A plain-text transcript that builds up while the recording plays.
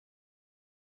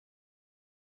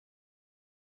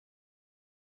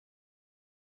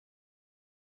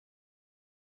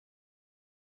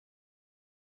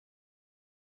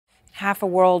Half a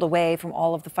world away from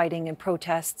all of the fighting and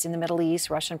protests in the Middle East,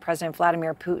 Russian President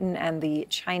Vladimir Putin and the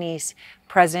Chinese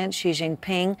President Xi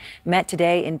Jinping met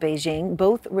today in Beijing,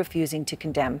 both refusing to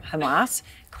condemn Hamas,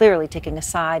 clearly taking a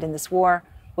side in this war.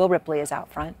 Will Ripley is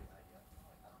out front.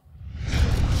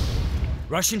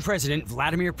 Russian President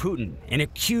Vladimir Putin, an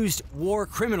accused war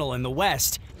criminal in the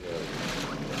West,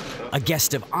 a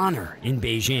guest of honor in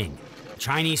Beijing.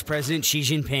 Chinese President Xi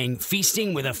Jinping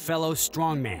feasting with a fellow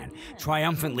strongman,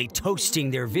 triumphantly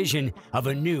toasting their vision of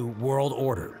a new world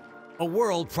order. A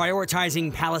world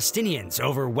prioritizing Palestinians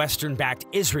over Western-backed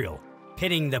Israel,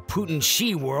 pitting the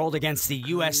Putin-Xi world against the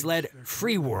U.S.-led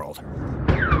free world.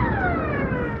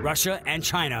 Russia and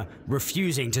China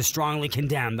refusing to strongly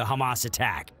condemn the Hamas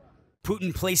attack.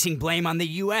 Putin placing blame on the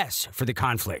U.S. for the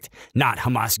conflict, not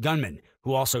Hamas gunmen,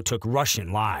 who also took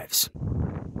Russian lives.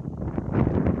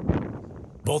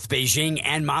 Both Beijing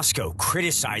and Moscow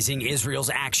criticizing Israel's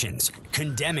actions,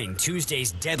 condemning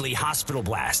Tuesday's deadly hospital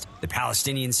blast. The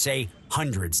Palestinians say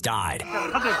hundreds died.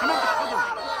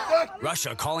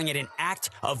 Russia calling it an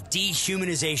act of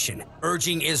dehumanization,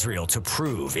 urging Israel to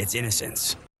prove its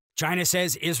innocence. China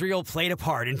says Israel played a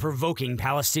part in provoking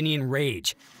Palestinian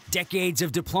rage. Decades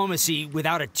of diplomacy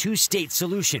without a two-state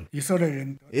solution.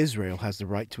 Israel has the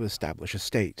right to establish a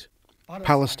state.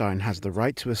 Palestine has the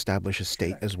right to establish a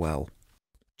state as well.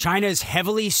 China's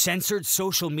heavily censored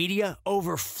social media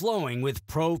overflowing with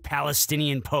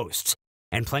pro-Palestinian posts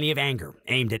and plenty of anger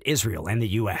aimed at Israel and the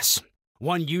U.S.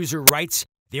 One user writes,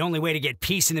 "The only way to get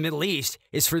peace in the Middle East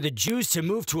is for the Jews to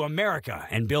move to America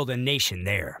and build a nation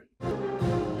there."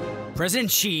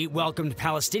 President Xi welcomed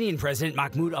Palestinian President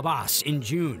Mahmoud Abbas in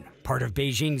June, part of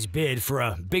Beijing's bid for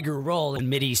a bigger role in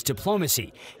Mideast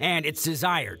diplomacy and its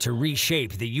desire to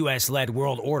reshape the U.S.-led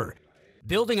world order,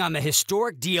 building on the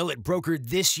historic deal it brokered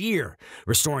this year,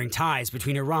 restoring ties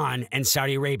between Iran and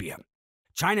Saudi Arabia.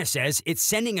 China says it's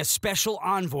sending a special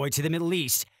envoy to the Middle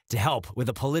East to help with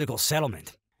a political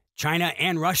settlement. China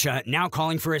and Russia now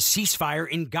calling for a ceasefire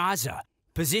in Gaza,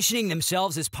 positioning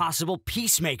themselves as possible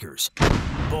peacemakers,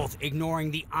 both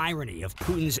ignoring the irony of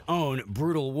Putin's own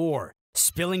brutal war,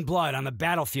 spilling blood on the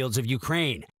battlefields of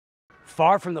Ukraine.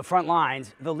 Far from the front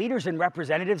lines, the leaders and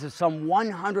representatives of some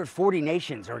 140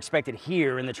 nations are expected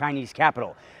here in the Chinese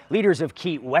capital. Leaders of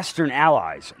key Western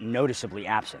allies noticeably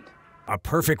absent. A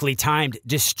perfectly timed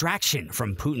distraction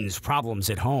from Putin's problems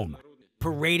at home.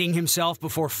 Parading himself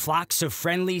before flocks of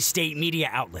friendly state media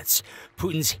outlets,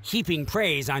 Putin's heaping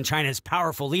praise on China's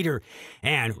powerful leader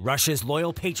and Russia's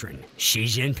loyal patron, Xi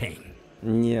Jinping.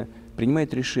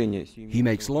 He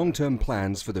makes long-term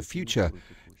plans for the future.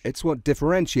 It's what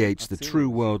differentiates the true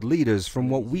world leaders from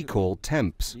what we call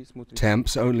temps.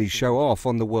 Temps only show off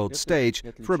on the world stage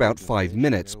for about 5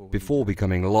 minutes before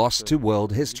becoming lost to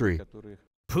world history.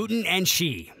 Putin and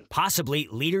Xi, possibly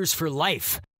leaders for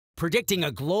life, predicting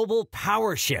a global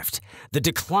power shift, the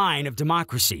decline of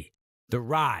democracy, the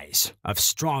rise of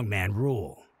strongman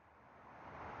rule.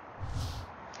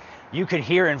 You could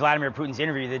hear in Vladimir Putin's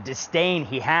interview the disdain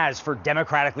he has for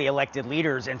democratically elected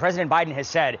leaders. And President Biden has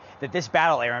said that this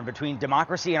battle, Aaron, between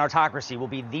democracy and autocracy will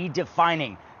be the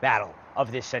defining battle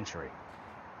of this century.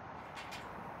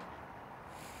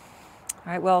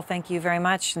 All right, well, thank you very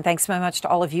much. And thanks so much to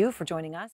all of you for joining us.